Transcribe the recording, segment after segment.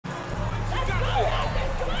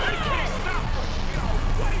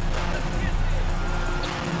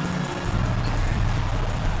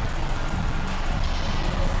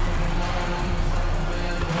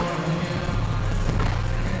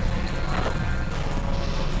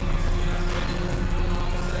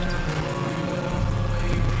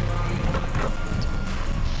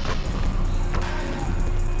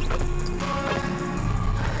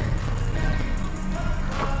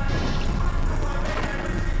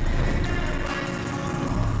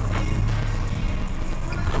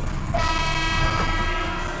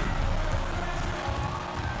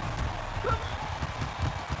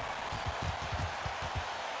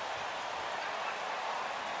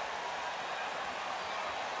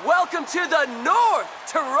Welcome to the North,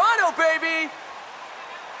 Toronto, baby!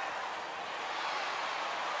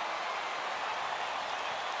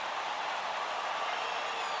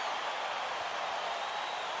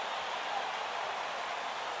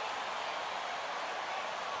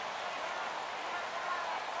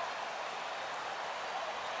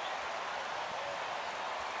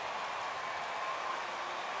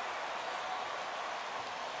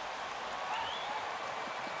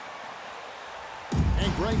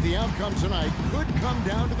 Greg, the outcome tonight could come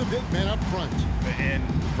down to the big men up front. And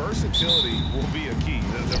versatility will be a key.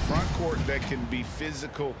 The front court that can be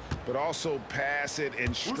physical, but also pass it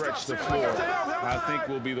and stretch the floor, I think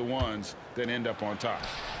will be the ones that end up on top.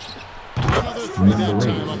 Another three that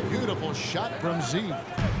time. A beautiful shot from Z.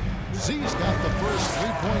 Z's got the first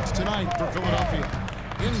 3 points tonight for Philadelphia.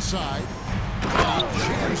 Inside.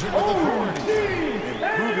 Jams it with authority.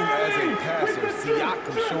 Improving as a passer,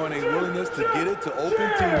 Siakam showing a willingness to get it to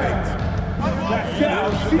open teammates.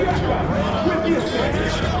 Siakam with the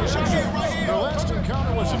assist. Their last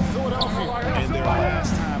encounter was in Philadelphia. And their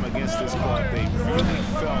last time against this club, they really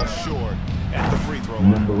fell short at the free throw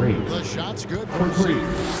line. Number 8. The shot's good for Z.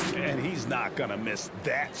 And he's not going to miss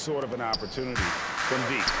that sort of an opportunity from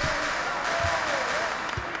deep.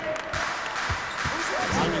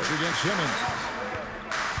 Against Simmons.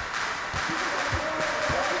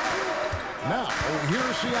 Now,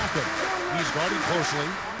 here's Siakam. He's guarded closely.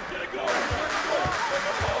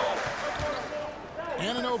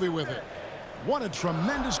 Anunoby with it. What a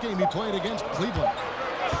tremendous game he played against Cleveland.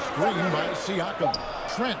 Screen by Siakam.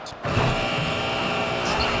 Trent. Trying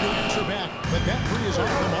to answer back, but that three is off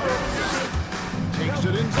the mark. Takes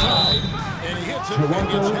it inside, and he hits it and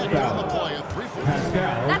gets hit on the play. A 3-point.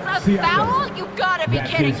 That's a foul? You gotta be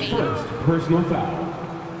kidding me. First personal foul.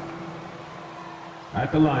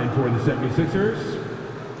 At the line for the 76ers,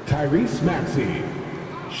 Tyrese Maxey,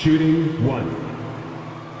 shooting 1.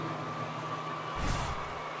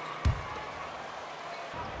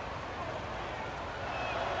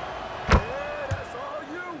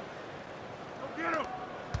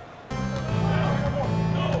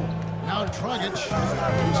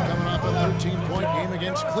 Who's coming off a 13-point game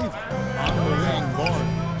against Cleveland on the wing,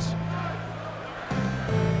 Barnes.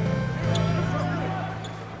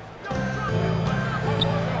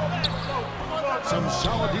 Some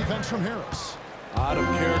solid defense from Harris. Out of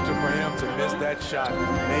character for him to miss that shot.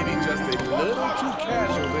 Maybe just a little too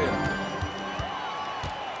casual there.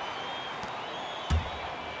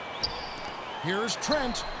 Here's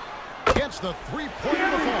Trent. Gets the three-pointer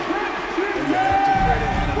to fall. And you have to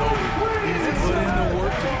credit Anunoby. He's put in the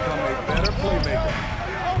work to become a better playmaker.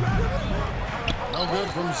 No good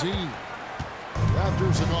from Z.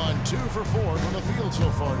 Raptors have gone 2 for 4 from the field so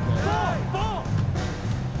far today.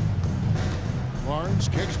 Barnes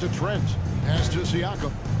kicks to Trent. Pass to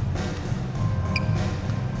Siakam.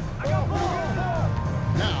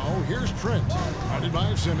 Now, here's Trent. Guarded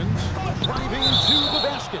by Simmons. Driving to the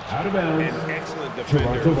basket. Out of bounds. An excellent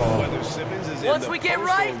defender. Whether Simmons is Once in we the get post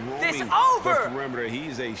right, or this roaming over. the perimeter,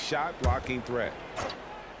 he's a shot-blocking threat.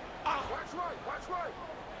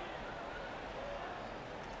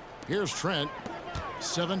 Here's Trent.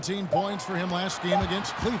 17 points for him last game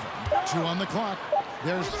against Cleveland. 2 on the clock.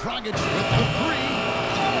 There's Dragic with the 3.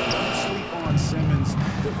 Don't sleep on Simmons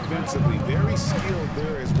defensively. Very skilled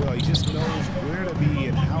there as well. He just knows where to be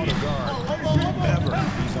and how to guard whoever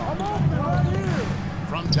he's on.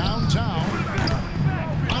 From downtown.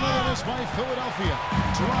 Another miss by Philadelphia.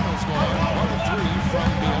 Toronto's going 1-3 from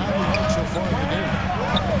beyond the arc so far in the game.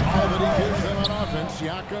 All that he gives them on offense,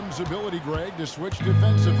 Siakam's ability, Greg, to switch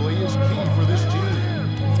defensively is key for this team.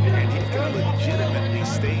 And he's going to legitimately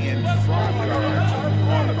stay in front of guards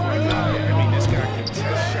on the perimeter. I mean, this guy can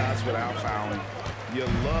test shots without fouling. You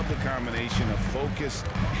love the combination of focus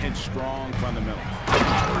and strong fundamentals.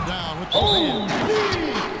 We're down with the win.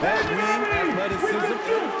 That wing athleticism.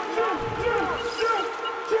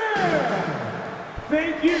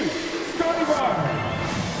 Thank you, Scotty Barnes.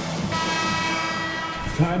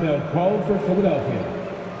 Timeout called for Philadelphia.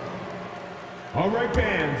 All right,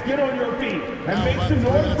 fans, get on your feet and make some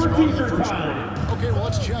noise for teaser time. Okay, well,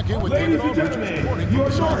 let's check in with Ladies David and Aldridge gentlemen, reporting your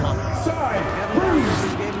from the sideline. side,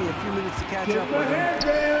 Kevin gave me a few minutes to catch up with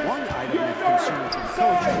him. One item of concern for the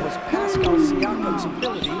coach was Pascal Siakam's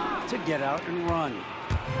ability to get out and run.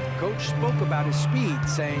 Coach spoke about his speed,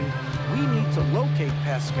 saying, "We need to locate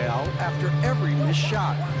Pascal after every missed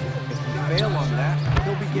shot. If we fail on that,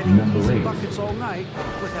 he'll be getting easy buckets all night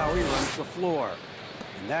with how he runs the floor.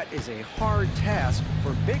 And that is a hard task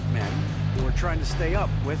for big men who are trying to stay up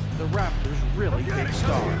with the Raptors' really big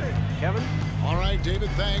star." Kevin? All right,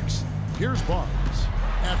 David, thanks. Here's Barnes.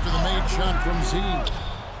 After the made shot from Z.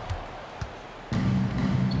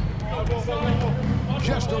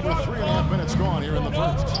 Just over 3.5 minutes gone here in the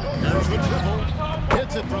first. There's the triple.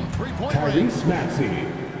 Hits it from three-point range. Tyrese Maxey.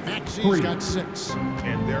 Maxey's got 6.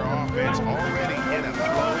 And their offense already in a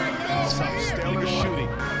flow. Some stellar shooting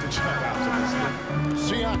to jump out to this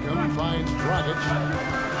lead. Siakam finds Dragic.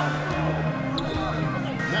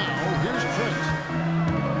 Now, here's Trent.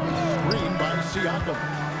 Screen by Siakam.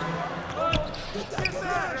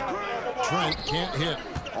 Trent can't hit.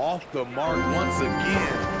 Off the mark once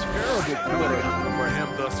again. Terrible quarter for him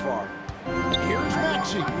thus far. Here's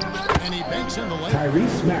Maxey. And he banks in the lane.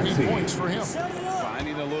 Tyrese Maxey. 3 points for him.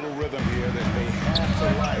 Finding a little rhythm here that they have to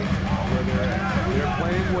like where they're at. They're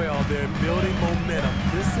playing well. They're building momentum.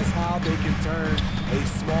 This is how they can turn a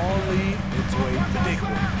small lead into a big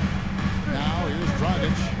one. Now here's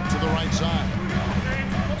Dragic to the right side.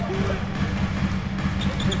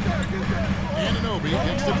 Anunoby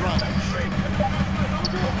gets the Dragic.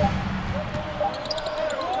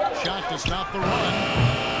 Shot to stop the run.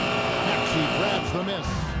 Maxey grabs the miss.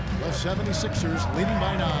 The 76ers leading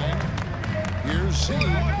by 9. Here's Z.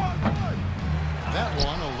 That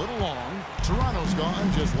one a little long. Toronto's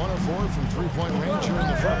gone just 1 of 4 from three-point range here in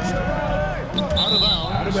the first. Out of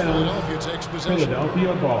bounds. Philadelphia takes possession.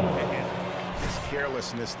 Philadelphia ball. It's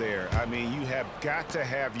carelessness there. I mean, you have got to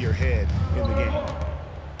have your head in the game.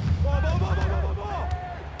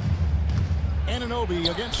 Anunoby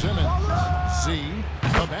against Simmons. Z.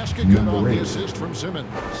 A basket good off the assist from Simmons.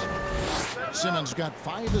 Simmons got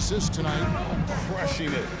 5 assists tonight.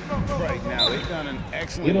 Crushing it right now. They've done an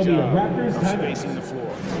excellent It'll be a job Raptors of timeout. spacing the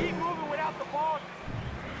floor.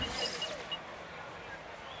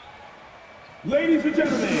 Ladies and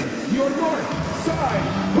gentlemen, your North Side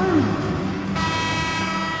Crew.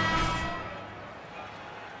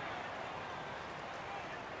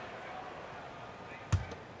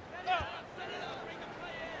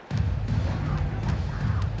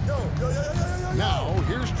 Now,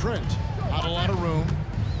 here's Trent. Not a lot of room.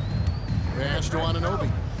 Pass to Anunoby.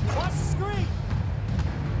 Watch the screen.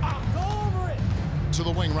 Go over it. To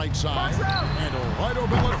the wing right side. And a wide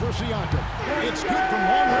open look for Siakam. It's good from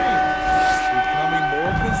long range. Becoming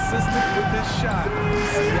more consistent with his shot.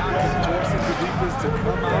 Siakam forcing the defense to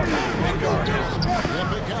come out and guard him.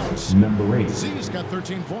 Yep, it counts. Number 8. Z's got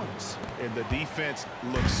 13 points. And the defense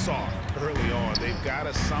looks soft early on. They've got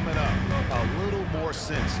to sum it up. A little more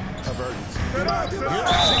sense of urgency. Here's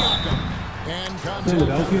Siakam. And contact.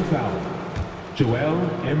 Philadelphia foul. Joel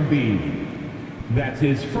Embiid. That's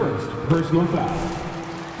his first personal foul.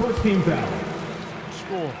 First team foul.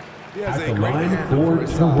 Score. He has At a the great line handle for for his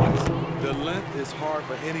size. Toronto. The length is hard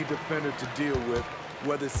for any defender to deal with,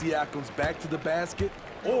 whether Siakam's back to the basket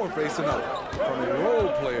or facing up. From a role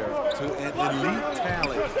player to an elite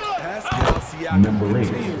talent, Pascal Siakam Number 8.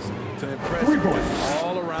 continues to impress 3 with points. his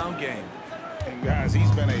all-around game. And guys,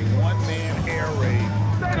 he's been a one-man air raid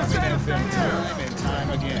coming at them time and time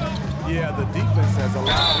again. Yeah, the defense has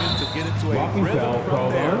allowed him to get into a Blocking rhythm foul from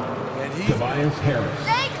called there, on and he's Tobias Harris.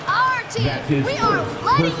 Thank our team. That's his We are first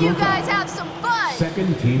letting you personal guys foul. have some fun.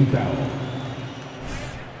 Second team foul.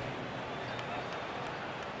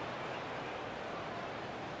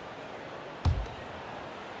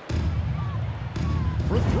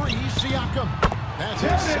 For 3, Siakam. That's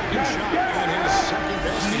his second shot and his second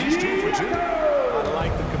best. He's 2 for 2. I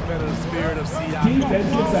like the competitive spirit of Siakam.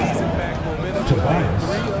 Defensive foul. Season back momentum Tobias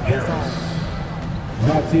with 3 of his own.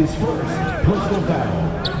 That's his first personal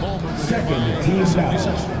foul. Second team foul.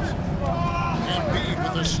 Embiid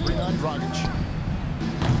with a screen on Dragic.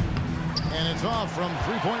 And it's off from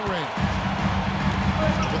three-point range.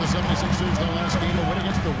 For the 76ers, their last game a win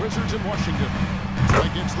against the Wizards in Washington.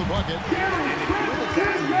 Trent gets the bucket. And if you're the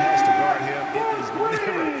guy who has to guard him, it is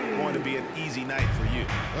never going to be an easy night for you.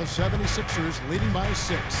 The 76ers leading by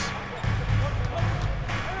 6.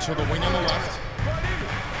 To the wing on the left.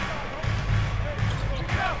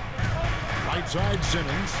 Right side,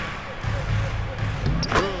 Simmons.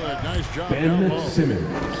 Good, nice job down Ben low. Simmons.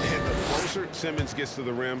 And the closer Simmons gets to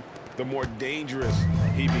the rim, the more dangerous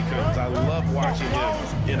he becomes. I love watching him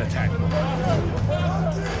in attack mode.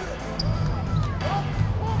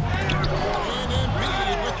 And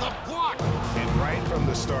Embiid with the block. And right from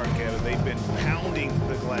the start, Kevin, they've been pounding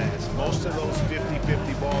the glass. Most of those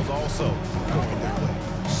 50-50 balls also going their way.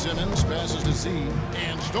 Simmons passes to Z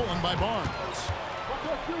and stolen by Barnes.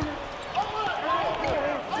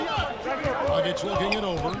 Dragic looking it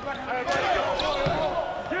over.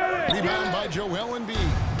 Rebound by Joel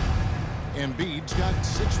Embiid. Embiid's got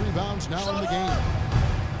 6 rebounds now in the game.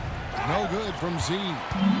 No good from Z.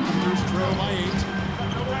 Here's trail by 8.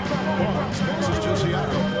 Barnes passes to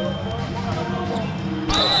Siakam.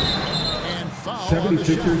 And foul on the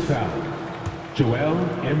 76ers shot. foul. Joel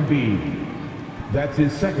Embiid. That's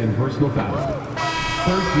his second personal foul.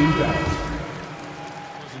 13 fouls.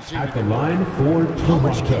 At the line for How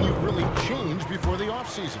much can you Toronto. really change before the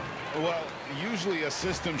offseason? Well, usually a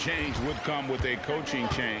system change would come with a coaching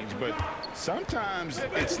change, but sometimes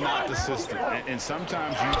it's not the system, and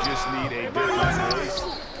sometimes you just need a different voice.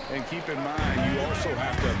 And keep in mind, you also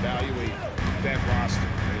have to evaluate that roster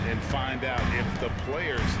and find out if the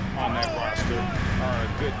players on that roster are a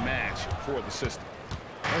good match for the system.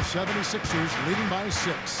 The 76ers leading by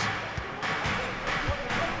 6.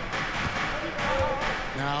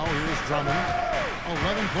 Now here's Drummond.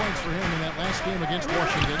 11 points for him in that last game against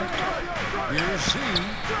Washington. Here's Z.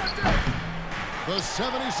 The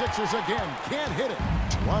 76ers again can't hit it.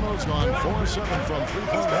 Toronto's gone 4-7 from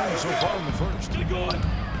three-point range so far in the first.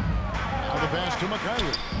 Now the pass to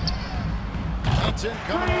McKinley. That's it,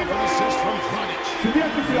 coming off an assist from Dragic.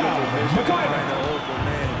 Trying to hold the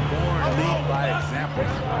man born lead by example.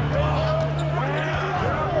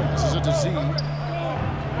 This is a to Z.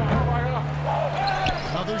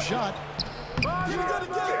 Another shot.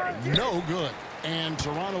 No good. And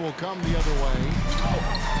Toronto will come the other way.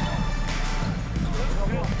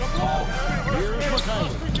 Here's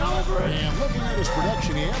McKinley. And looking at his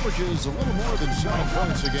production, he averages a little more than 7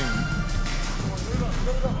 points a game.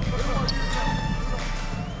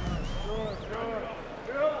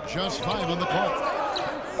 Just 5 on the clock.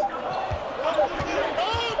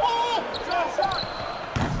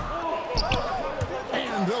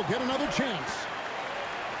 And they'll get another chance.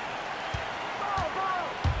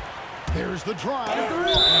 There's the drive.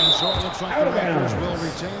 And so it looks like the Raptors will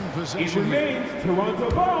retain It possession. remains Toronto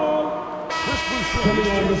ball. Chris Boucher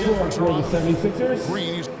Coming on the floor for the 76ers.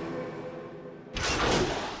 Green is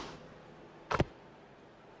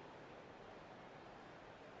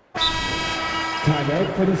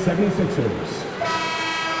Timeout for the 76ers.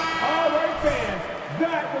 All right, fans,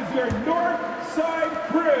 that was your North Side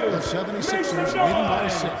crew. the 76ers leading by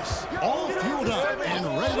 6. All fueled up and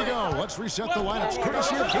ready to go. Let's reset the lineups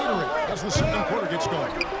courtesy of Gatorade as the second quarter gets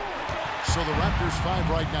going. So the Raptors 5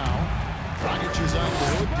 right now. Dragic is out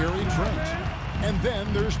there with Gary Trent. And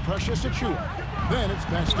then there's Precious Achiuwa. Then it's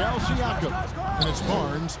Pascal Siakam. And it's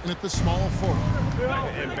Barnes in at the small forward.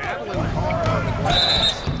 And battling hard on the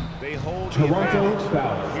glass, they hold Toronto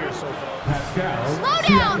foul. here so far. Pascal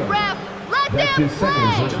Slow down, Siakam. ref. Let That's them his second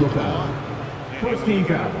play. personal foul. First team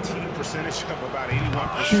foul. Team percentage of about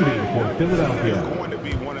 81%. Shooting for Philadelphia. Is going to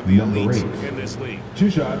be one of the Number elites 8. in this league. 2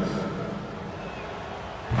 shots.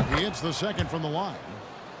 He hits the second from the line.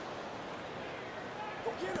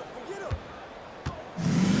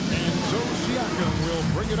 And so Siakam will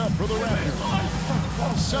bring it up for the Raptors.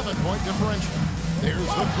 7-point differential. There's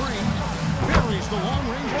the three. Buries the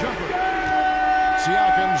long-range jumper.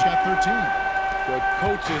 Siakam's got 13. The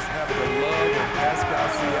coaches have to love when Pascal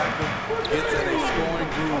Siakam gets in a scoring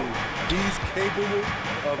groove. He's capable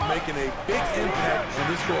of making a big impact on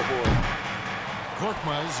the scoreboard.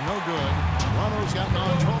 Korkmaz, no good. Toronto's gotten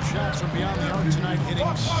on 12 shots from beyond the arc tonight,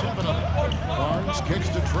 hitting 7 of them. Barnes kicks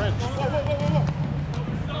to Trent.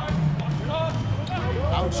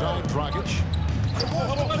 Outside Dragic.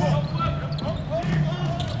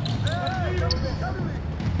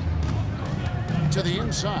 To the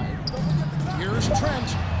inside. Here's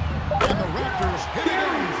Trent. And the Raptors hit it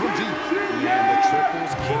in from deep. And the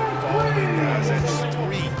triples keep falling, guys. That's 3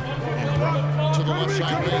 in a row. To the left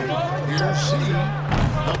side lane. Here's C.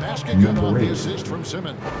 The basket good on the assist from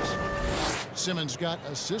Simmons. Simmons got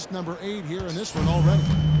assist number 8 here in this one already.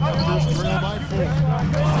 Raptors trail by 4.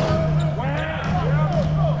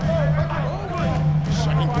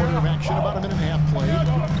 Second quarter of action, about a minute and a half played.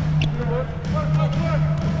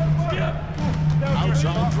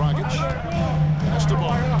 Outside Dragic. Pass to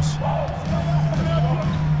Barnes.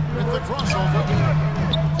 With the crossover.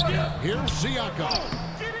 Here's Siakam.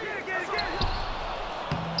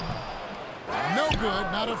 No good,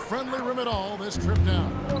 not a friendly rim at all this trip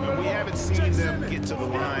down. And we haven't seen them get to the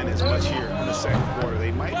line as much here in the second quarter.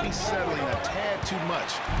 They might be settling a tad too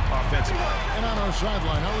much offensively. And on our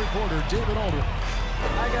sideline, our reporter, David Aldridge.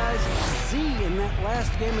 Hi, guys. Z in that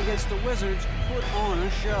last game against the Wizards put on a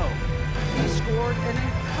show. He scored an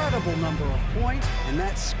incredible number of points, and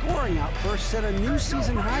that scoring outburst set a new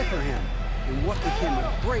season high for him in what became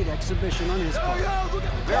a great exhibition on his part. A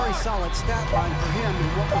very solid stat line for him in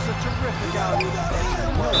what was a terrific outing.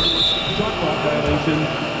 Shot clock violation.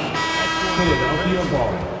 Philadelphia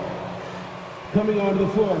ball. Coming onto the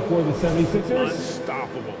floor for the 76ers.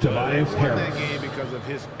 Unstoppable. Tobias They won that Harris. game because of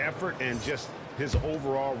his effort and just his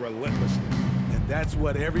overall relentlessness. And That's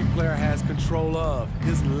what every player has control of,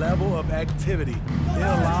 his level of activity. It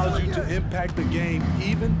allows you to impact the game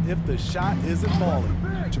even if the shot isn't falling.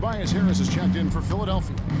 Tobias Harris is checked in for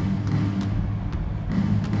Philadelphia.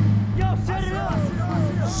 Yo, set it up.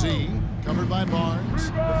 Z, covered by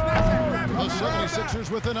Barnes. The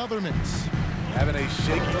 76ers with another miss. Having a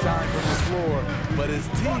shaky time from the floor, but his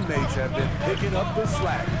teammates have been picking up the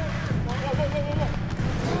slack.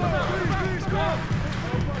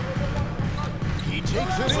 He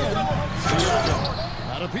takes it in.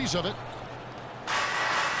 Got a piece of it.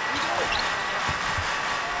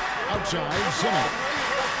 Outside, Simmons.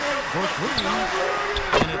 For three.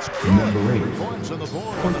 And it's good. Number 8. 3 points on the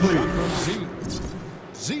board. On the shot from Z.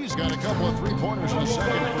 Z's got a couple of three-pointers in the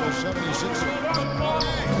second for the 76ers.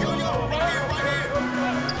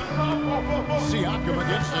 Siakam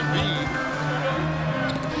against Embiid.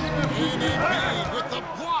 And Embiid with the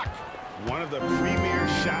block. One of the premier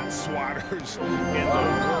shot swatters in the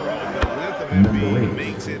world. The width of Embiid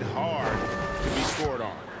makes it hard to be scored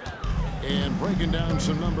on. And breaking down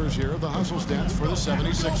some numbers here, the hustle stats for the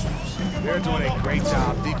 76ers. They're doing a great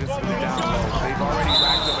job defensively down low. They've already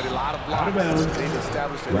racked up a lot of blocks. They've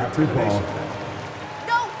established an Raptors ball.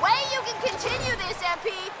 No way you can continue this,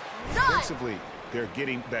 MP. None. Defensively, they're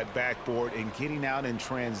getting that backboard and getting out in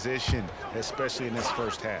transition, especially in this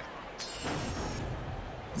first half.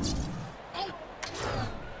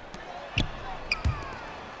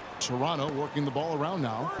 Toronto working the ball around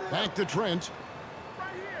now. Back to Trent.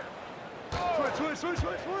 Switch.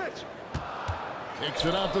 Kicks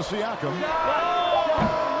it out to Siakam.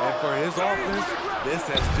 And for his offense, this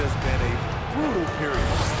has just been a brutal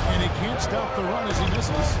period. And he can't stop the run as he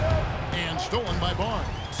misses. And stolen by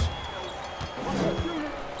Barnes.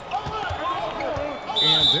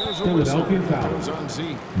 And there's a Philadelphia whistle. foul. On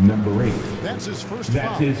Z. Number 8. That's his first That's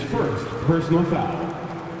foul. his first personal foul.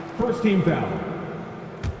 First team foul.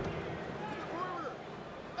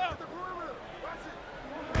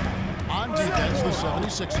 On defense, the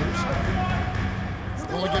 76ers.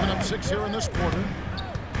 Only giving up 6 here in this quarter.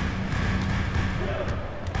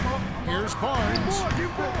 Here's Barnes.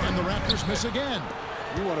 And the Raptors miss again.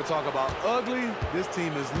 You want to talk about ugly? This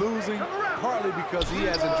team is losing, partly because he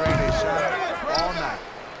hasn't drained a shot all night.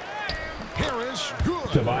 Harris, good.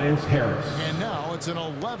 Tobias Harris. And now it's an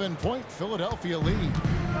 11-point Philadelphia lead.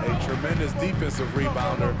 A tremendous defensive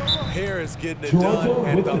rebounder. Harris getting it Toronto done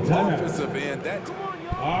at with the the timeout. offensive end.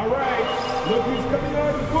 All right, look who's coming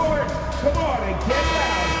on the court. Come on and get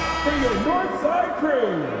down for your Northside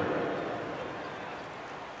crew.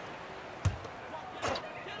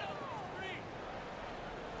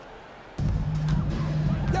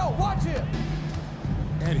 Yo, watch him.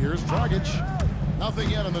 And here's Dragic. Nothing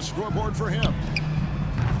yet on the scoreboard for him.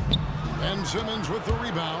 Ben Simmons with the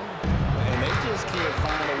rebound. And they just can't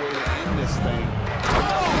find a way to end this thing.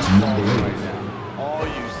 Number 8. All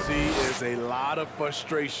you see is a lot of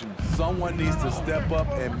frustration. Someone needs to step up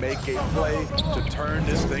and make a play to turn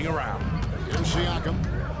this thing around. Here's Siakam.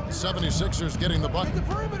 76ers getting the bucket.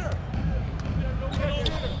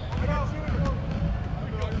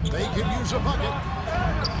 They could use a bucket.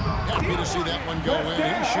 Happy to see that one go in.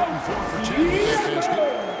 He's shooting 4 for 10 with that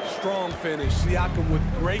basket. Strong finish. Siakam with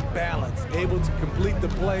great balance, able to complete the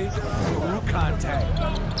play through contact.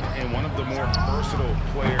 And one of the more versatile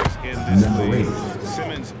players in this Number league. 8.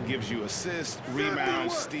 Simmons gives you assists,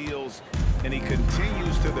 rebounds, steals, and he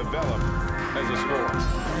continues to develop as a scorer.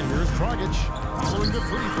 And here's Dragic following the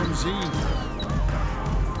 3 from Z.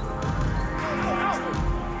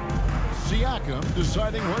 Siakam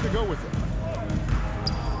deciding where to go with it.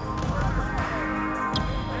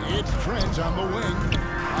 It's Trent on the wing.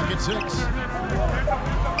 Pocket 6. They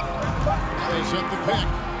set the pick.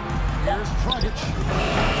 Here's Dragic.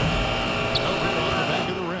 Over on the back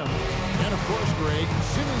of the rim. And of course, Greg,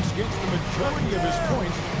 Simmons gets the majority of his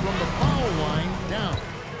points from the foul line down.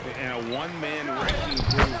 And a one-man wrecking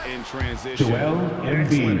crew in transition. Joel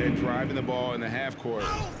Excellent Embiid. at driving the ball in the half court.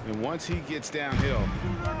 And once he gets downhill,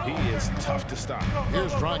 he is tough to stop.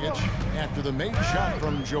 Here's Dragic after the made shot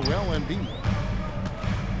from Joel Embiid.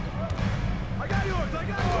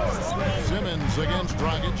 Simmons against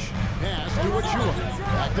Dragic. Pass to Achua.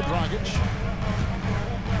 Back to Dragic.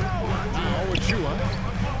 Now Achua.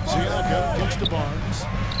 Siakam kicks to Barnes.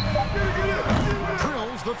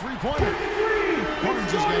 Drills the three-pointer.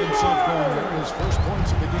 Barnes has got himself going there. His first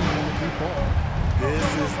points of the game on the deep ball. This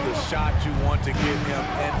is the shot you want to give him,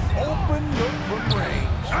 an open look from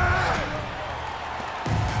range.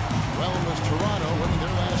 Well, it was Toronto winning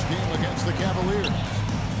their last game against the Cavaliers.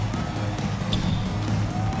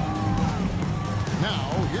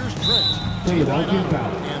 Now, here's Trent. Philadelphia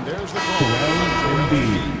foul. And there's the Joel ball.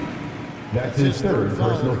 Embiid. That's his third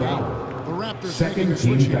personal foul. The Raptors Second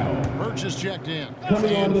team foul. Birch is checked in.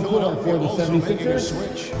 Coming on the floor for the also making a 76ers.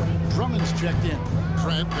 switch. Drummond's checked in.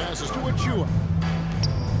 Trent passes to Achua.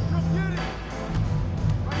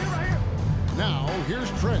 Now, here's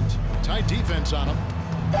Trent. Tight defense on him.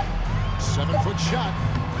 7-foot shot.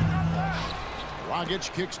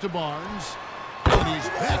 Dragic kicks to Barnes. And he's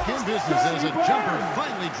back in business as a jumper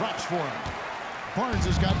finally drops for him. Barnes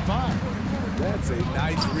has got 5. That's a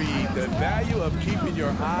nice read. The value of keeping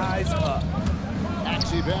your eyes up.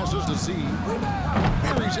 Maxey passes to Z.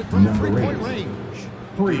 Buries it from three-point range.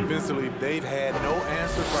 Defensively, they've had no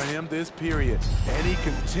answer for him this period, and he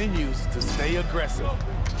continues to stay aggressive.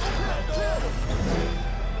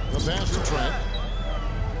 The pass to Trent.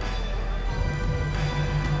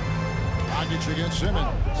 Dragic against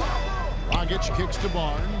Simmons. Dragic kicks to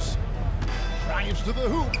Barnes. Drives to the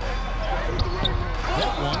hoop.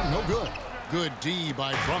 That one, no good. Good D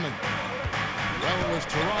by Drummond. Well, with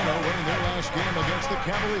Toronto winning their last game against the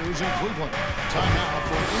Cavaliers in Cleveland. Timeout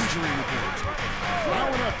for injury report. Now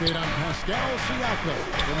an update on Pascal Siakam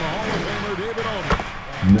from the Hall of Famer David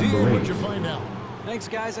Aldridge. D, what'd you find out? Thanks,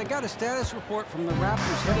 guys. I got a status report from the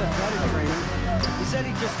Raptors head athletic trainer. He said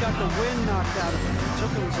he just got the wind knocked out of him. It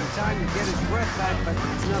took him some time to get his breath back, but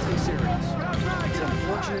it's nothing serious. It's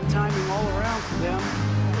unfortunate timing all around for them.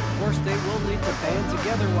 Of course, they will need to band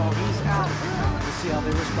together while he's out. We'll see how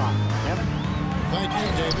they respond. Kevin? Thank you,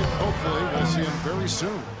 David. Hopefully, we'll see him very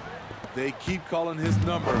soon. They keep calling his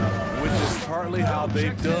number, which is partly how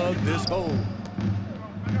they've dug this hole.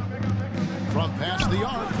 From past the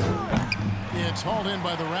arc. It's hauled in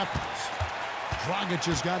by the Raptors. Dragic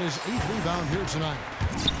has got his 8th rebound here tonight.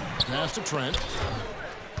 Pass to Trent.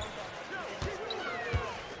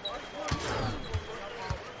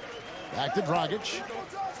 Back to Dragic.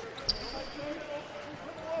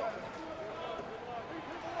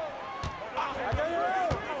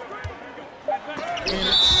 And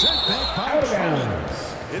it's sent back by Drummond.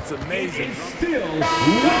 It's amazing. Still wonderful.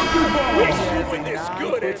 As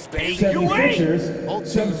good as they 76ers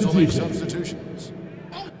Both teams will make substitution. substitutions.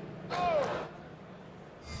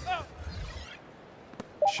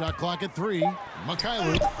 Shot clock at 3.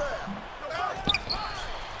 Mikhailuk.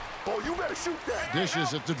 Oh, you better shoot that.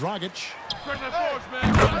 Dishes it to Dragic.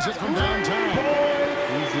 Runs it from downtown.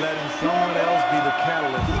 He's letting someone else be the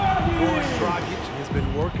catalyst. Boy, Dragic has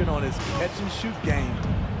been working on his catch-and-shoot game.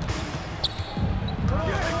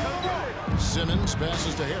 Simmons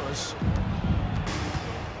passes to Harris.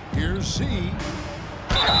 Here's Z.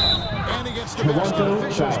 And he gets the basket. Toronto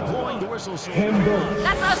Officials foul. blowing the whistle. That's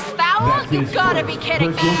a foul? That's You his gotta first be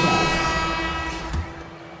kidding personal me. foul.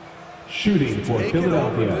 Shooting for Taking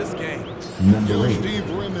over Philadelphia. this game. Number Will 8. Steve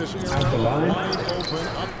win this era At the line. wide open,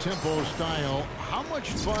 up-tempo style? How much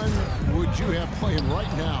fun would you have playing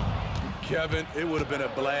right now? Kevin, it would have been a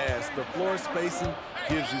blast. The floor spacing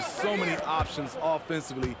gives you so many options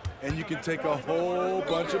offensively, and you can take a whole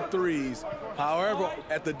bunch of threes. However,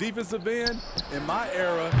 at the defensive end, in my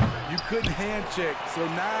era, you couldn't hand check, so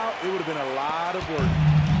now it would have been a lot of work.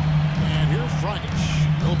 And here's Dragic.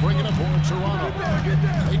 He'll bring it aboard Toronto.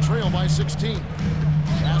 They trail by 16.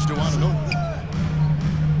 Pass to Anunoby.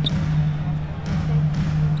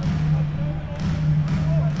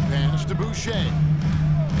 Pass to Boucher.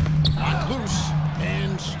 Knocked loose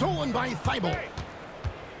and stolen by Thibault.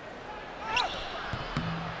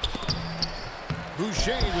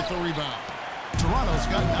 Boucher with the rebound. Toronto's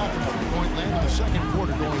gotten out from three-point land in the second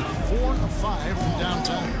quarter, going 4 of 5 from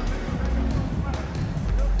downtown.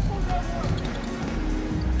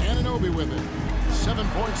 Anunoby with it. 7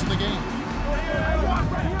 points in the game.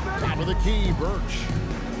 Top of the key, Birch.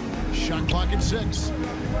 Shot clock at 6.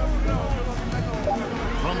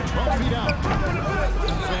 From 12 feet out.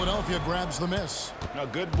 Philadelphia grabs the miss. A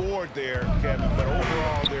good board there, Kevin, but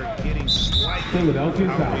overall they're getting slightly Philadelphia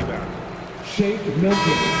foul. out-rebounded. Shake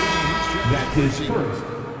Milton. That's his first.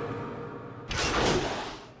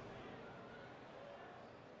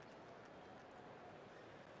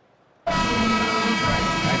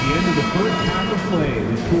 At the end of the first half of play,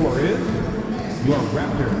 the score is your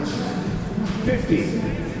Raptors 50,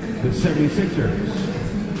 the 76ers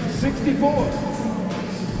 64.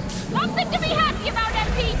 Something to be happy about,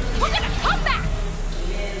 MP. We're gonna come back.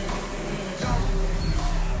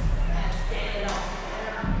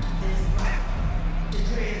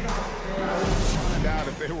 Find out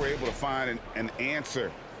if they were able to find an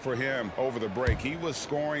answer for him over the break. He was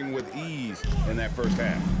scoring with ease in that first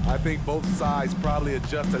half. I think both sides probably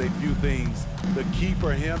adjusted a few things. The key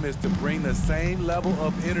for him is to bring the same level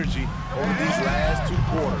of energy over these last 2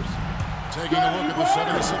 quarters. Taking a look at the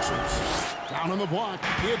 76ers. Down on the block,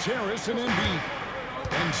 it's Harris and Embiid.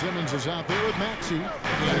 Ben Simmons is out there with Maxey.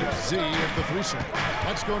 And it's Z at the 3 slot.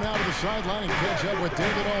 Let's go now to the sideline and catch up with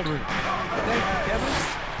David Aldridge. Thank you, Kevin.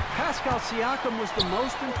 Pascal Siakam was the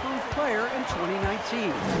most improved player in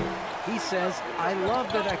 2019. He says, I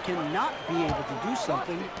love that I cannot be able to do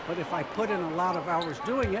something, but if I put in a lot of hours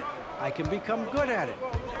doing it, I can become good at it.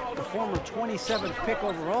 The former 27th pick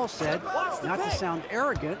overall said, not to sound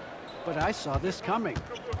arrogant, but I saw this coming.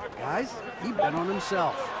 Guys, he bet on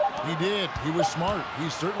himself. He did. He was smart. He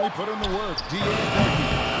certainly put in the work. D.A. thank you.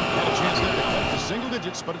 Had a chance there to cut to single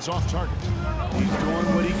digits, but it's off target. He's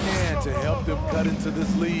doing what he can to help them cut into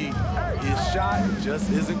this lead. His shot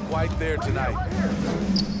just isn't quite there tonight.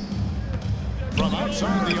 From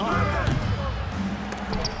outside the arc.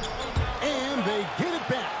 And they get it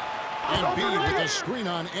back. Embiid with a screen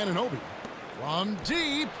on Anunoby. From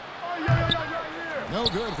deep. No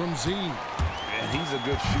good from Z. And he's a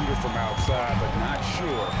good shooter from outside, but not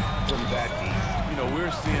sure from that deep. You know,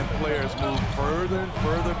 we're seeing players move further and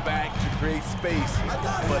further back to create space,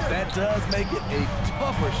 but that does make it a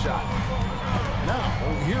tougher shot. Now,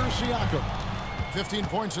 here's Siakam. 15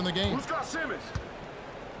 points in the game. Who's got Simmons?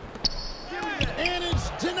 And it's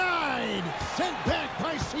denied. Sent back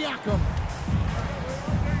by Siakam.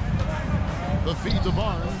 The feed to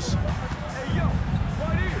Barnes.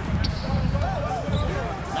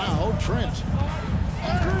 Now Trent.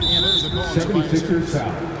 And there's the goal. 76ers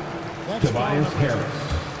foul. Tobias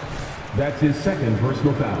Harris. That's his second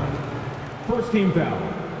personal foul. First team foul.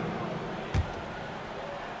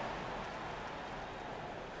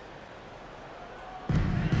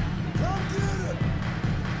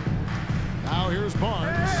 Now here's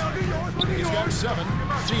Barnes. He's got 7.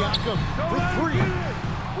 Siakam for 3.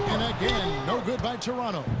 And again, no good by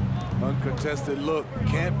Toronto. Uncontested look.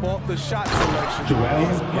 Can't fault the shot selection. Joel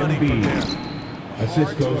It's money from them. Embiid.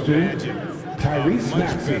 Assist goes to Tyrese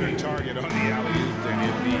Maxey. Better target on the alley-oop than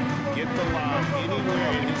Embiid. Get the lob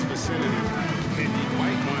anywhere in his vicinity, and he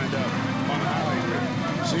might wind up on a highlight reel.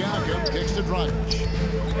 Siakam kicks to Dragic.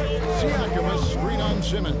 Siakam a screen on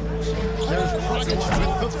Simmons. There's Dragic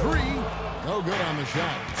with the 3. No good on the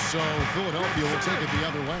shot. So Philadelphia will take it the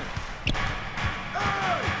other way.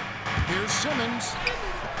 Here's Simmons.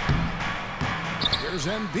 Here's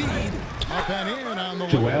Embiid. Up and in on the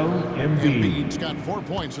Joel Embiid. Embiid's got 4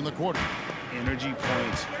 points in the quarter. Energy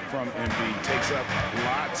points from Embiid. Takes up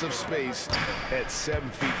lots of space at 7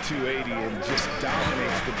 feet 280 and just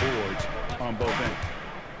dominates the boards on both ends.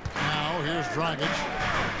 Now here's Dragic.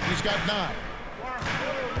 He's got 9.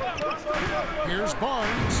 Here's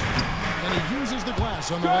Barnes. And he uses the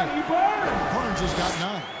glass on the way. Barnes has got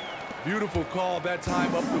 9. Beautiful call that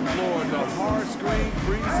time up the floor. The hard screen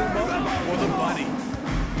frees him up for the bunny.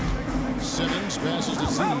 Simmons passes to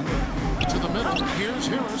Z. To the middle. Here's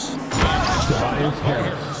Harris. Tobias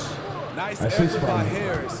Harris. Nice Assist effort by from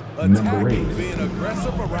Harris. number Attacking, 8. being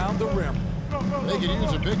aggressive around the rim. They could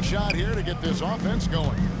use a big shot here to get this offense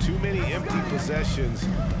going. Too many empty possessions.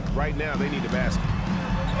 Right now, they need a basket.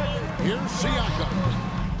 Here's Siakam.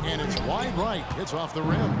 And it's wide right. It's off the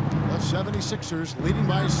rim. The 76ers leading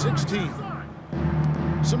by 16.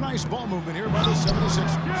 Some nice ball movement here by the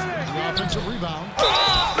 76ers. The offensive rebound.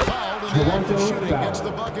 Fouled, and Toronto the shooting foul. gets the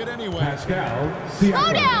bucket anyway. Pascal Siakam.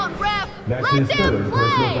 Slow down, ref. That's Let his them third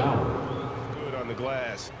personal play. foul. Good on the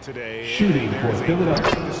glass today. Shooting And for there's a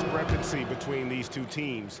Philadelphia. discrepancy between these two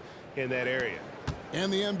teams in that area.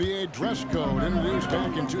 And the NBA dress code introduced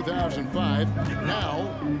back in 2005. Now,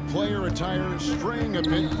 player attire straying a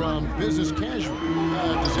bit from business casual.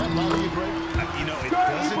 Does that bother you, Greg? You know, it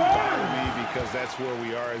doesn't bother me because that's where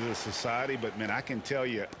we are as a society. But, man, I can tell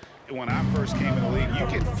you, when I first came in the league, you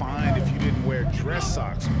get fined if you didn't wear dress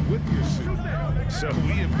socks with your suit. So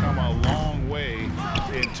we have come a long way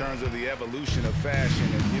in terms of the evolution of fashion.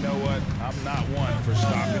 And you know what? I'm not one for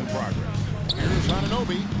stopping progress. Here's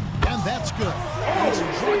Anunoby, and that's good. It's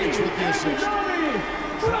Dragic with the assist.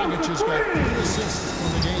 Dragic has got 3 assists in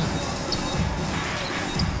the game.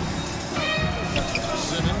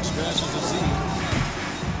 Simmons passes to Z.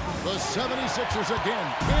 The 76ers again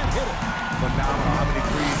can't hit it. Phenomenal how many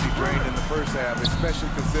threes he drained in the first half, especially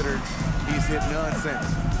considering he's hit none since.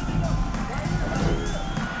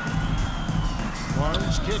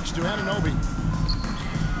 Barnes kicks to Anunoby.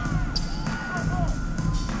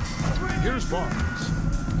 Here's Barnes.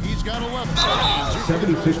 He's got 11.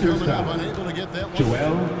 76ers foul. Unable to get that one.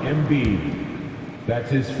 Joel Embiid.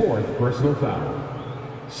 That's his 4th personal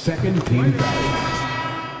foul. Second team foul.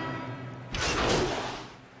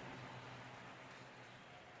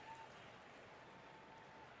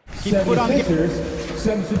 Sixers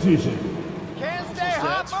substitution. Can't stay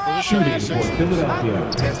hot Shooting for Philadelphia.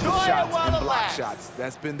 Contested shots and blocks shots.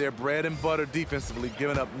 That's been their bread and butter defensively,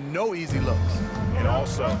 giving up no easy looks. And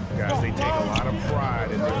also, guys, they take a lot of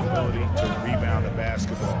pride in their ability to rebound the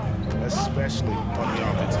basketball, especially on the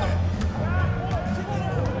offensive end.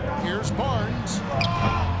 Here's Barnes.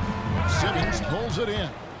 Simmons pulls it in.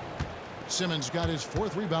 Simmons got his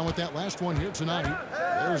 4th rebound with that last one here tonight.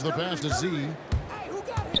 There's the pass to Z.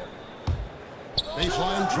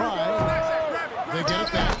 Baseline try. They get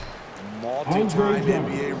it back. Multi-time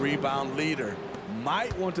NBA rebound leader.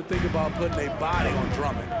 Might want to think about putting a body on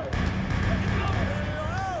Drummond.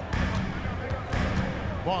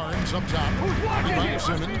 Barnes up top. By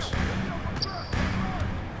Simmons.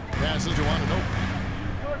 Passes to Ananobi.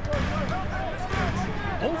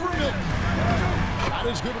 Over Milton. Shot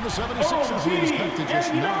is good in the 76ers. He expected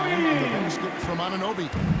just 9 on the basket from Ananobi.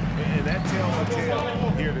 And that tells the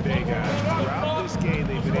tale here today, guys. Throughout this game,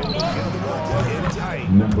 they've been able to get the ball in tight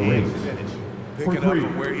and finish. Picking up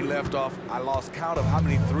from where he left off, I lost count of how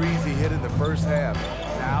many threes he hit in the first half.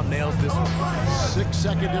 Now nails this one.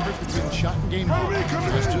 6-second difference between shot and game ball.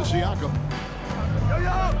 That's to Siakam.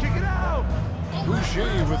 Yo, kick it out!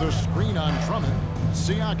 Boucher with a screen on Drummond.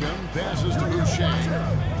 Siakam passes to Boucher.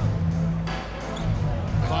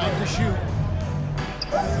 5 to shoot.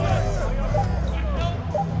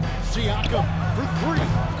 Siakam for 3.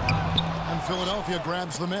 And Philadelphia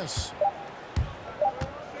grabs the miss.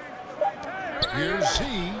 Here's Z.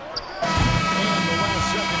 And the last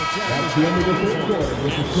second attack. That's the end of the first quarter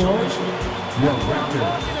with the score. Your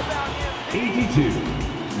Raptors 82.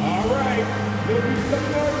 All right, there'll be some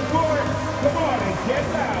more report. Come on and get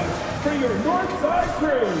loud for your Northside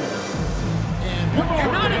crew. And Come on,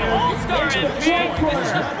 You're not an all-star it's the NBA. fourth quarter. This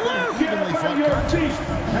is blue. Get up on your feet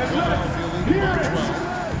and Philadelphia let's leading hear by it.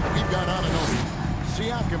 12. We've got Ananobi.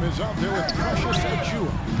 Siakam is out there with Precious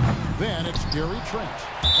Achiuwa. Then it's Gary Trent.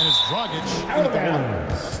 And it's Dragic Out in of the corner.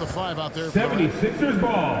 bounds. That's the 5 out there. 76ers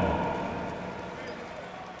ball.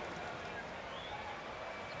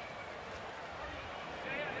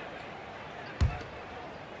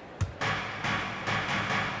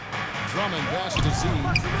 Drummond pass to Z.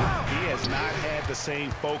 He has not had the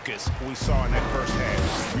same focus we saw in that first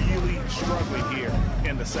half. Really struggling here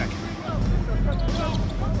in the second.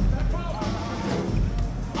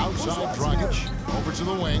 Outside Dragic. Over to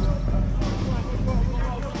the wing.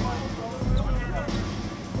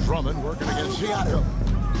 Drummond working against Siakam.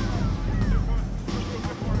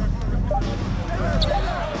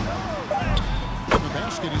 The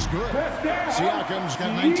basket is good. Siakam's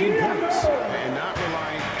got 19 points. And not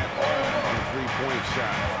relying at all on the three-point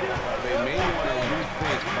shot. They may want to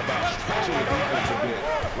rethink about stretching the defense a bit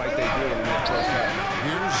like they did in that first half.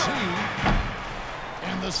 Here's Z.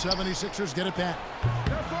 And the 76ers get it back.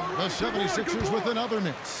 The 76ers with another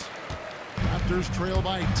miss. Raptors trail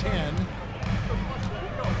by 10.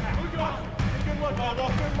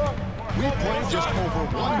 We played just over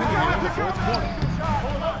 1 minute here in the 4th quarter.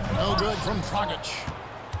 No good from Dragic.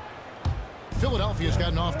 Philadelphia's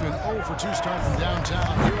gotten off to an 0-for-2 start from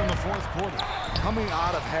downtown here in the 4th quarter. Coming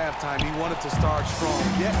out of halftime, he wanted to start strong,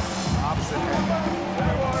 yet opposite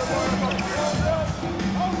happened.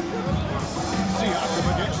 Siakam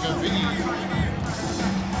against Embiid.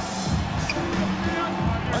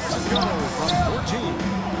 Let's go from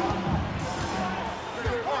 14.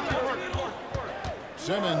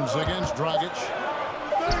 Simmons against Dragic.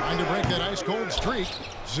 Trying to break that ice-cold streak.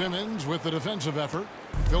 Simmons with the defensive effort.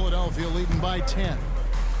 Philadelphia leading by 10.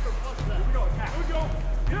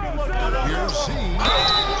 Here's Z.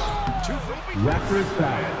 Raptors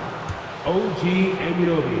foul. OG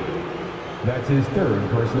Anunoby. That's his 3rd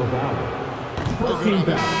personal foul. First team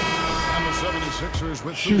foul. And the 76ers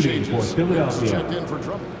with Shooting for Philadelphia. Checked in for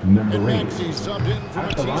Drummond. Number And 8. Maxey subbed in for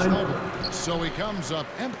At the Matisse line. Thybulle. So he comes up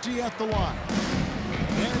empty at the line.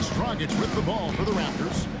 And it's Dragic with the ball for the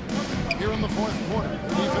Raptors. Here in the 4th quarter,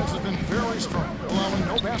 the defense has been fairly strong, allowing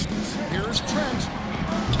no baskets. Here's Trent.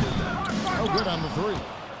 No good on the 3.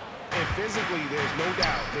 And physically, there's no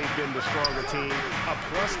doubt they've been the stronger team. A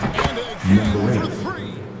plus to And Number again 8. for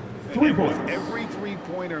 3. Three with points. every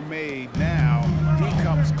three-pointer made now, he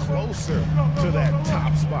comes closer to that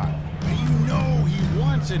top spot. You know he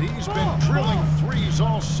wants it. He's been drilling threes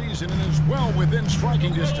all season and is well within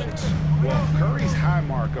striking distance. Well, Curry's high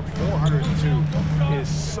mark of 402 is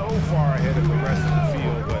so far ahead of the rest of the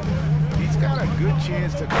field, but he's got a good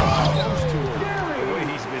chance to come close to it the way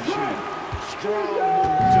he's been shooting. Strong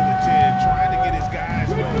move to the 10, trying to get his guys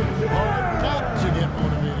going. Hard not to get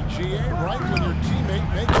motivated, GA, right when your teammate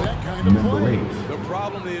makes that kind of Number play. 8. The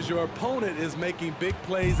problem is your opponent is making big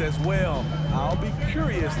plays as well. I'll be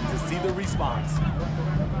curious to see the response.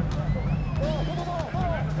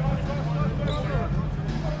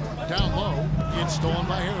 Down low. stolen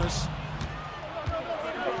by Harris.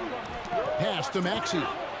 Pass to Maxey.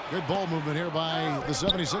 Good ball movement here by the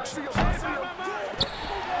 76ers.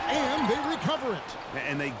 And they recover it.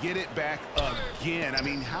 And they get it back again. I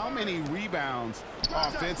mean, how many rebounds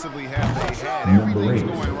offensively have they had? Everything's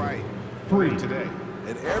going right for him today.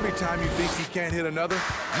 And every time you think he can't hit another,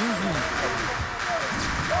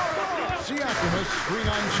 Siakam has screen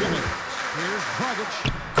on Simmons. Here's Dragic.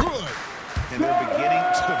 Good. And they're beginning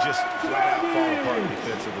to just flat out fall apart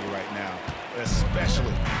defensively right now,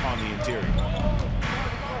 especially on the interior.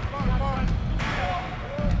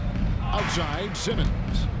 Outside,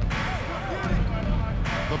 Simmons.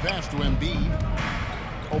 The pass to Embiid.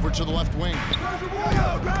 Over to the left wing.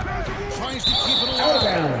 Tries to keep it alive.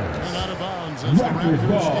 And out of bounds as the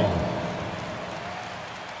Raptors gain.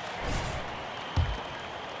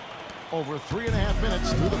 Over 3.5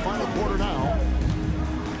 minutes through the final quarter now.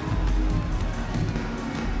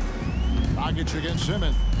 Dragic against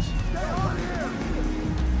Simmons.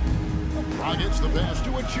 Dragic the pass to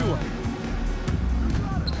Achua.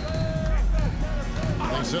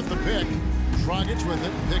 They set the pick. Dragic with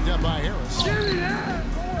it, picked up by Harris.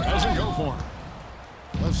 Doesn't go for him.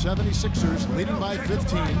 The 76ers leading by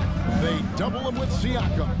 15. They double him with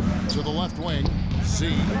Siakam to the left wing.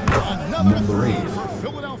 Z. Another three for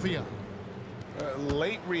Philadelphia.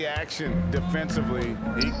 Late reaction defensively.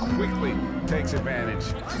 He quickly takes advantage.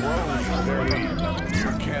 Throws their lead.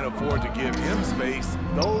 you can't afford to give him space.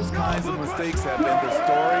 Those kinds of mistakes have been the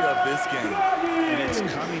story of this game. And it's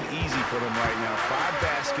coming easy for them right now. 5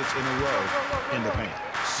 baskets in a row in the paint.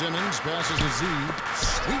 Simmons passes to Z.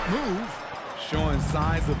 Sweet move. Showing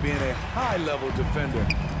signs of being a high-level defender.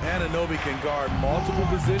 Anunoby can guard multiple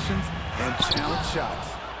positions and challenge shots.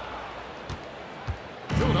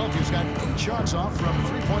 Philadelphia's got 8 shots off from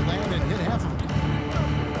three-point land and hit half of them.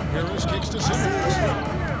 Harris kicks to Simmons.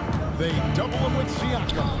 They double him with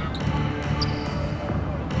Siakam.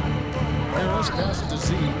 Harris passes to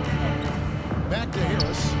Z. Back to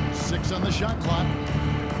Harris. 6 on the shot clock.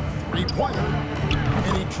 Three-pointer.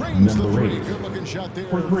 And he trains the three. Good-looking shot there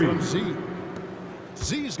from Z.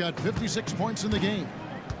 Z's got 56 points in the game.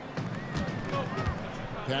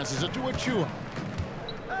 Passes it to Achua.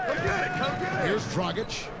 Here's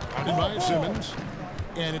Dragic, guarded by Simmons.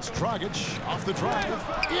 And it's Dragic off the drive.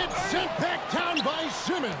 It's sent back down by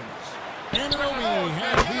Simmons. Anunoby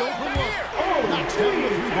has the open look. Knocks down the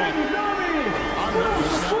three-point.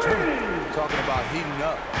 Talking about heating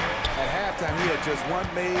up. At halftime, he had just one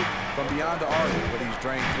made from beyond the arc, but he's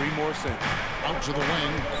drained 3 more since. Out to the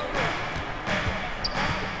wing.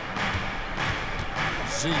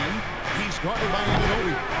 Z. He's guarded by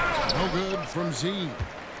Anunoby. No good from Z.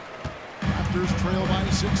 Raptors trail by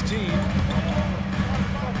 16.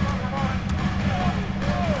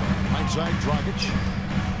 Right side, Dragic.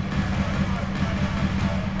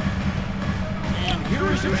 And here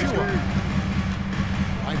is Achua.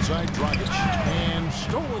 Right side, Dragic. And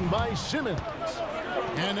stolen by Simmons.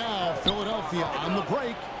 And now Philadelphia on the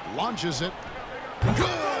break. Launches it.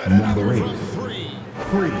 Good. Another from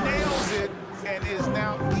 3. Nails it and is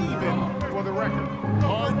now even for the record.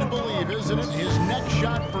 Hard to believe, isn't it? His next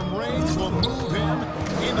shot from range will move him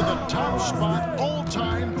into the top spot all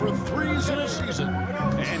time for threes in a season.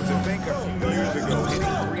 And to think a few years ago,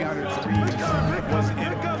 hitting 303 was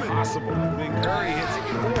impossible. Then Curry hits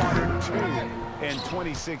 402 in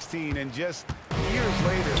 2016, and just years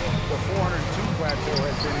later, the 402 plateau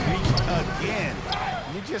has been reached again.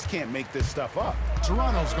 You just can't make this stuff up.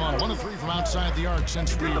 Toronto's gone 1 of 3 from outside the arc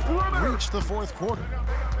since we reached the 4th quarter.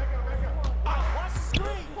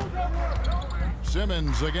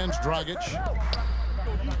 Simmons against Dragic.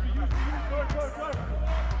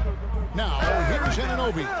 Now, here's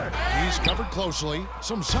Anunoby. He's covered closely.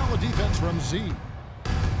 Some solid defense from Z.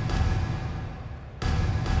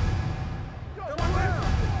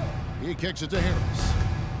 He kicks it to Harris.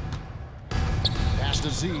 Pass to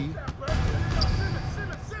Z.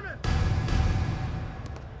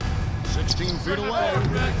 16 feet away.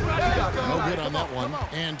 No good on that one.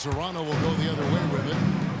 And Toronto will go the other way with it.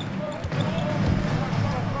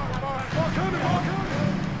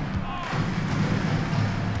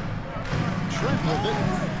 Trent with it.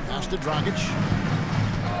 Pass to Dragic.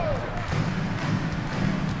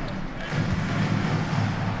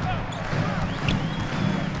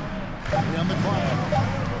 3 on the clock.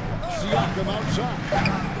 Siakam outside.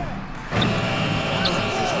 And the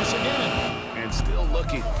Raptors miss again. And still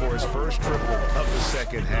looking for his first triple of the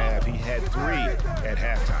second half. He had 3 at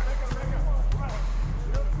halftime.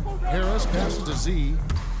 Harris passes to Z.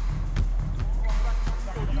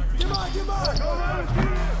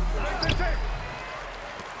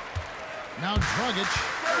 Now Dragic.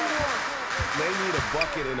 They need a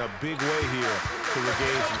bucket in a big way here to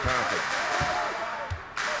regain some confidence.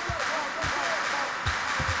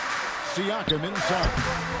 Siakam inside.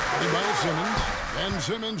 Getting by Simmons. And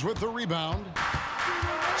Simmons with the rebound.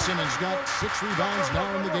 Simmons got 6 rebounds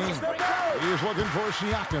now in the game. He is looking for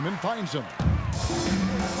Siakam and finds him.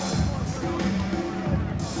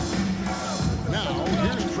 Now,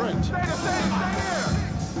 here's Trent.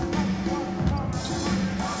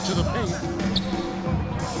 To the paint.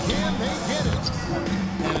 Can they get it?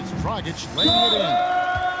 And it's Dragic laying it in.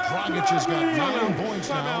 Dragic has got 9 points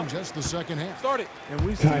now in just the second half. Start it. And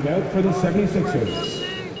we Timeout for the 76ers.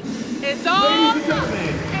 It's all Ladies and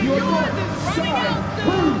gentlemen, your north side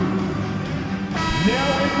crew. Now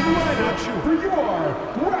into the lineup for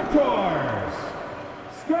your Raptors.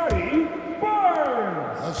 Scotty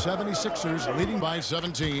Barnes. The 76ers leading by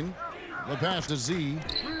 17. The pass to Z.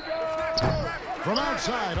 From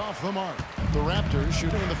outside, off the mark. The Raptors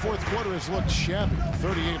shooting in the fourth quarter has looked shabby,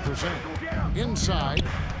 38%. Inside.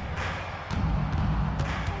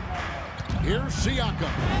 Here's Siakam.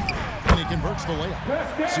 And he converts the layup.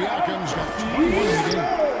 Siakam's got 21 in the game.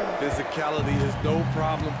 Physicality is no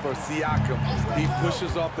problem for Siakam. He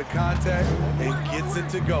pushes off the contact and gets it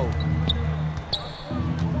to go.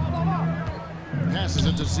 Passes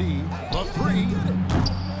it to Z. The 3.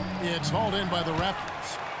 It's hauled in by the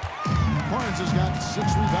Raptors. Barnes has got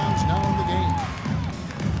 6 rebounds now in the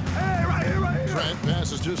game. Trent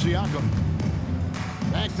passes to Siakam.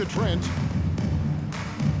 Back to Trent.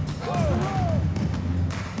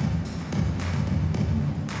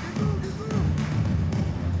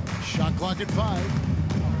 Shot clock at 5.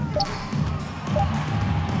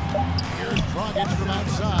 Here's Dragic from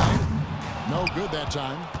outside. No good that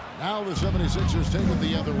time. Now the 76ers take it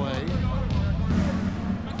the other way.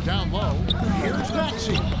 Down low. Here's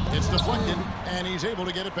Maxey. It's deflected, and he's able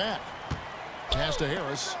to get it back. Pass to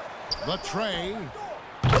Harris. The tray.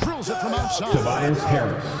 Drills it from outside. Tobias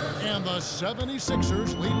Harris. And the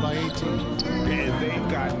 76ers lead by 18. And they've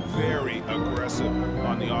gotten very aggressive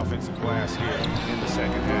on the offensive glass here in the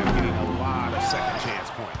second half, getting a lot of second chance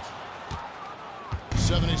points.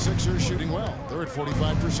 76ers shooting well. They're at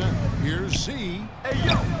 45%. Here's Z.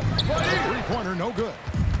 The three-pointer, no good.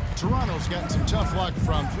 Toronto's gotten some tough luck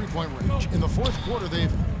from three-point range. In the fourth quarter,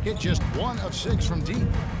 they've hit just 1 of 6 from deep.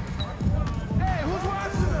 Hey, who's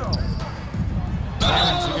watching them?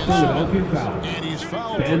 Philadelphia foul. And he's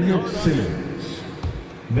fouled. Ben Simmons.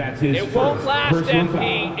 That's his It won't first last, personal MP.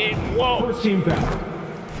 foul. It won't. First team foul.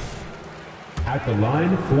 At the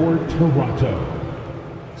line for Toronto,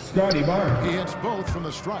 Scotty Barnes. He hits both from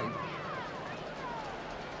the stripe.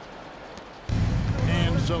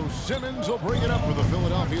 And so Simmons will bring it up with the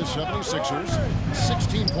Philadelphia 76ers.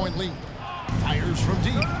 16-point lead. Fires from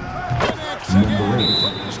deep. Connects again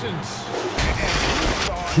from distance.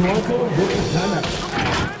 Toronto with the timeout.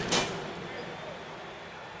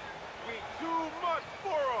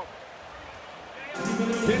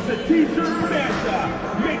 It's a t-shirt bonanza.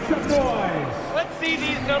 Make some noise. Let's see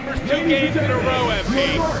these numbers 2 games in a row,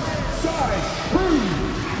 MP. Your north side crew.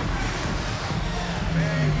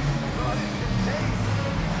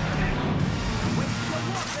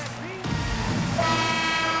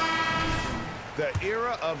 The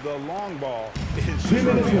era of the long ball is 2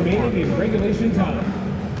 minutes remaining in regulation time.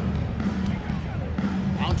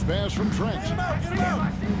 Bounce pass from Trent.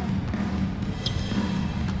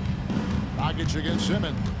 Dragic against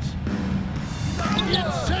Simmons.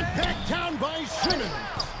 It's sent back down by Simmons.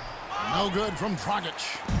 No good from Dragic.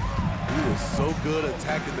 He is so good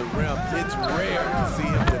attacking the rim. It's rare to see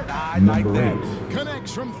him denied like that.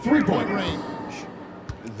 Connects from three-point range.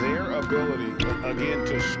 their ability, again,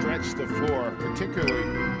 to stretch the floor,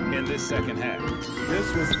 particularly in this second half.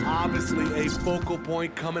 This was obviously a focal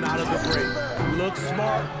point coming out of the break. Look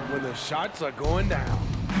smart when the shots are going down.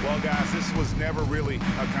 Well, guys, this was never really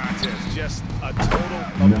a contest, just a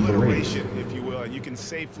total obliteration, if you will. You can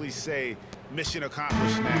safely say mission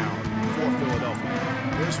accomplished now for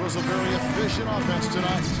Philadelphia. This was a very efficient offense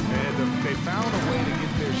tonight. And they found a way to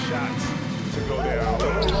get their shots to go down. A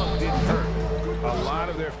little luck didn't hurt. A lot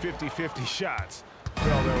of their 50-50 shots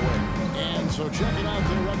fell their way. And so checking out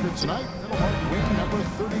their record tonight, it'll mark win number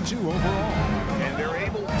 32 overall. And they're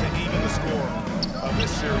able to even the score of this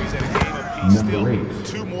series at a game apiece.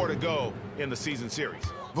 Still 2 more to go in the season series.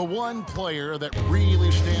 The one player that really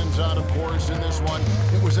stands out, of course, in this one,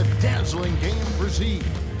 it was a dazzling game for Z.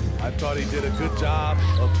 I thought he did a good job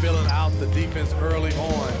of filling out the defense early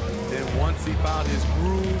on. Then once he found his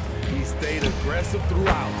groove, he stayed aggressive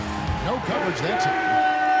throughout. No coverage that time.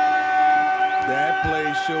 That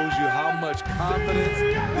play shows you how much confidence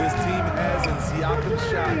this team has in Siakam's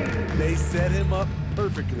shot. They set him up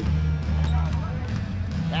perfectly.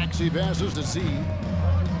 Maxey passes to Z.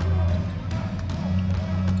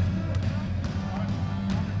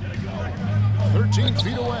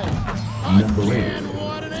 Feet away. Number 8. And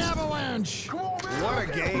what an avalanche. What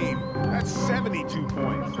a game. That's 72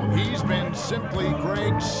 points. He's been simply,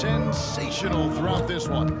 Greg, sensational throughout this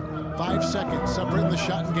one. 5 seconds separating the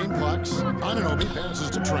shot and game clocks. Ananobi passes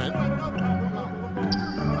to Trent.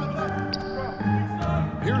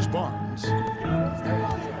 Here's Barnes.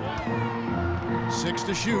 6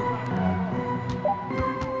 to shoot.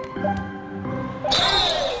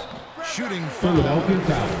 Shooting foul. Philadelphia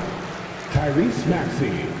foul. Tyrese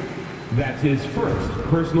Maxey. That's his first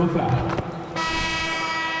personal foul.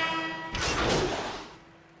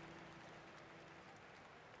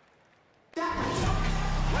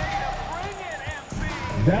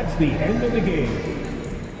 That's the end of the game.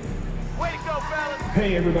 Way to go, fellas.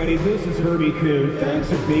 Hey everybody, this is Herbie Kuhn. Thanks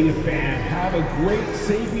for being a fan. Have a great,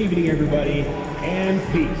 safe evening, everybody, and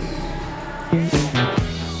peace.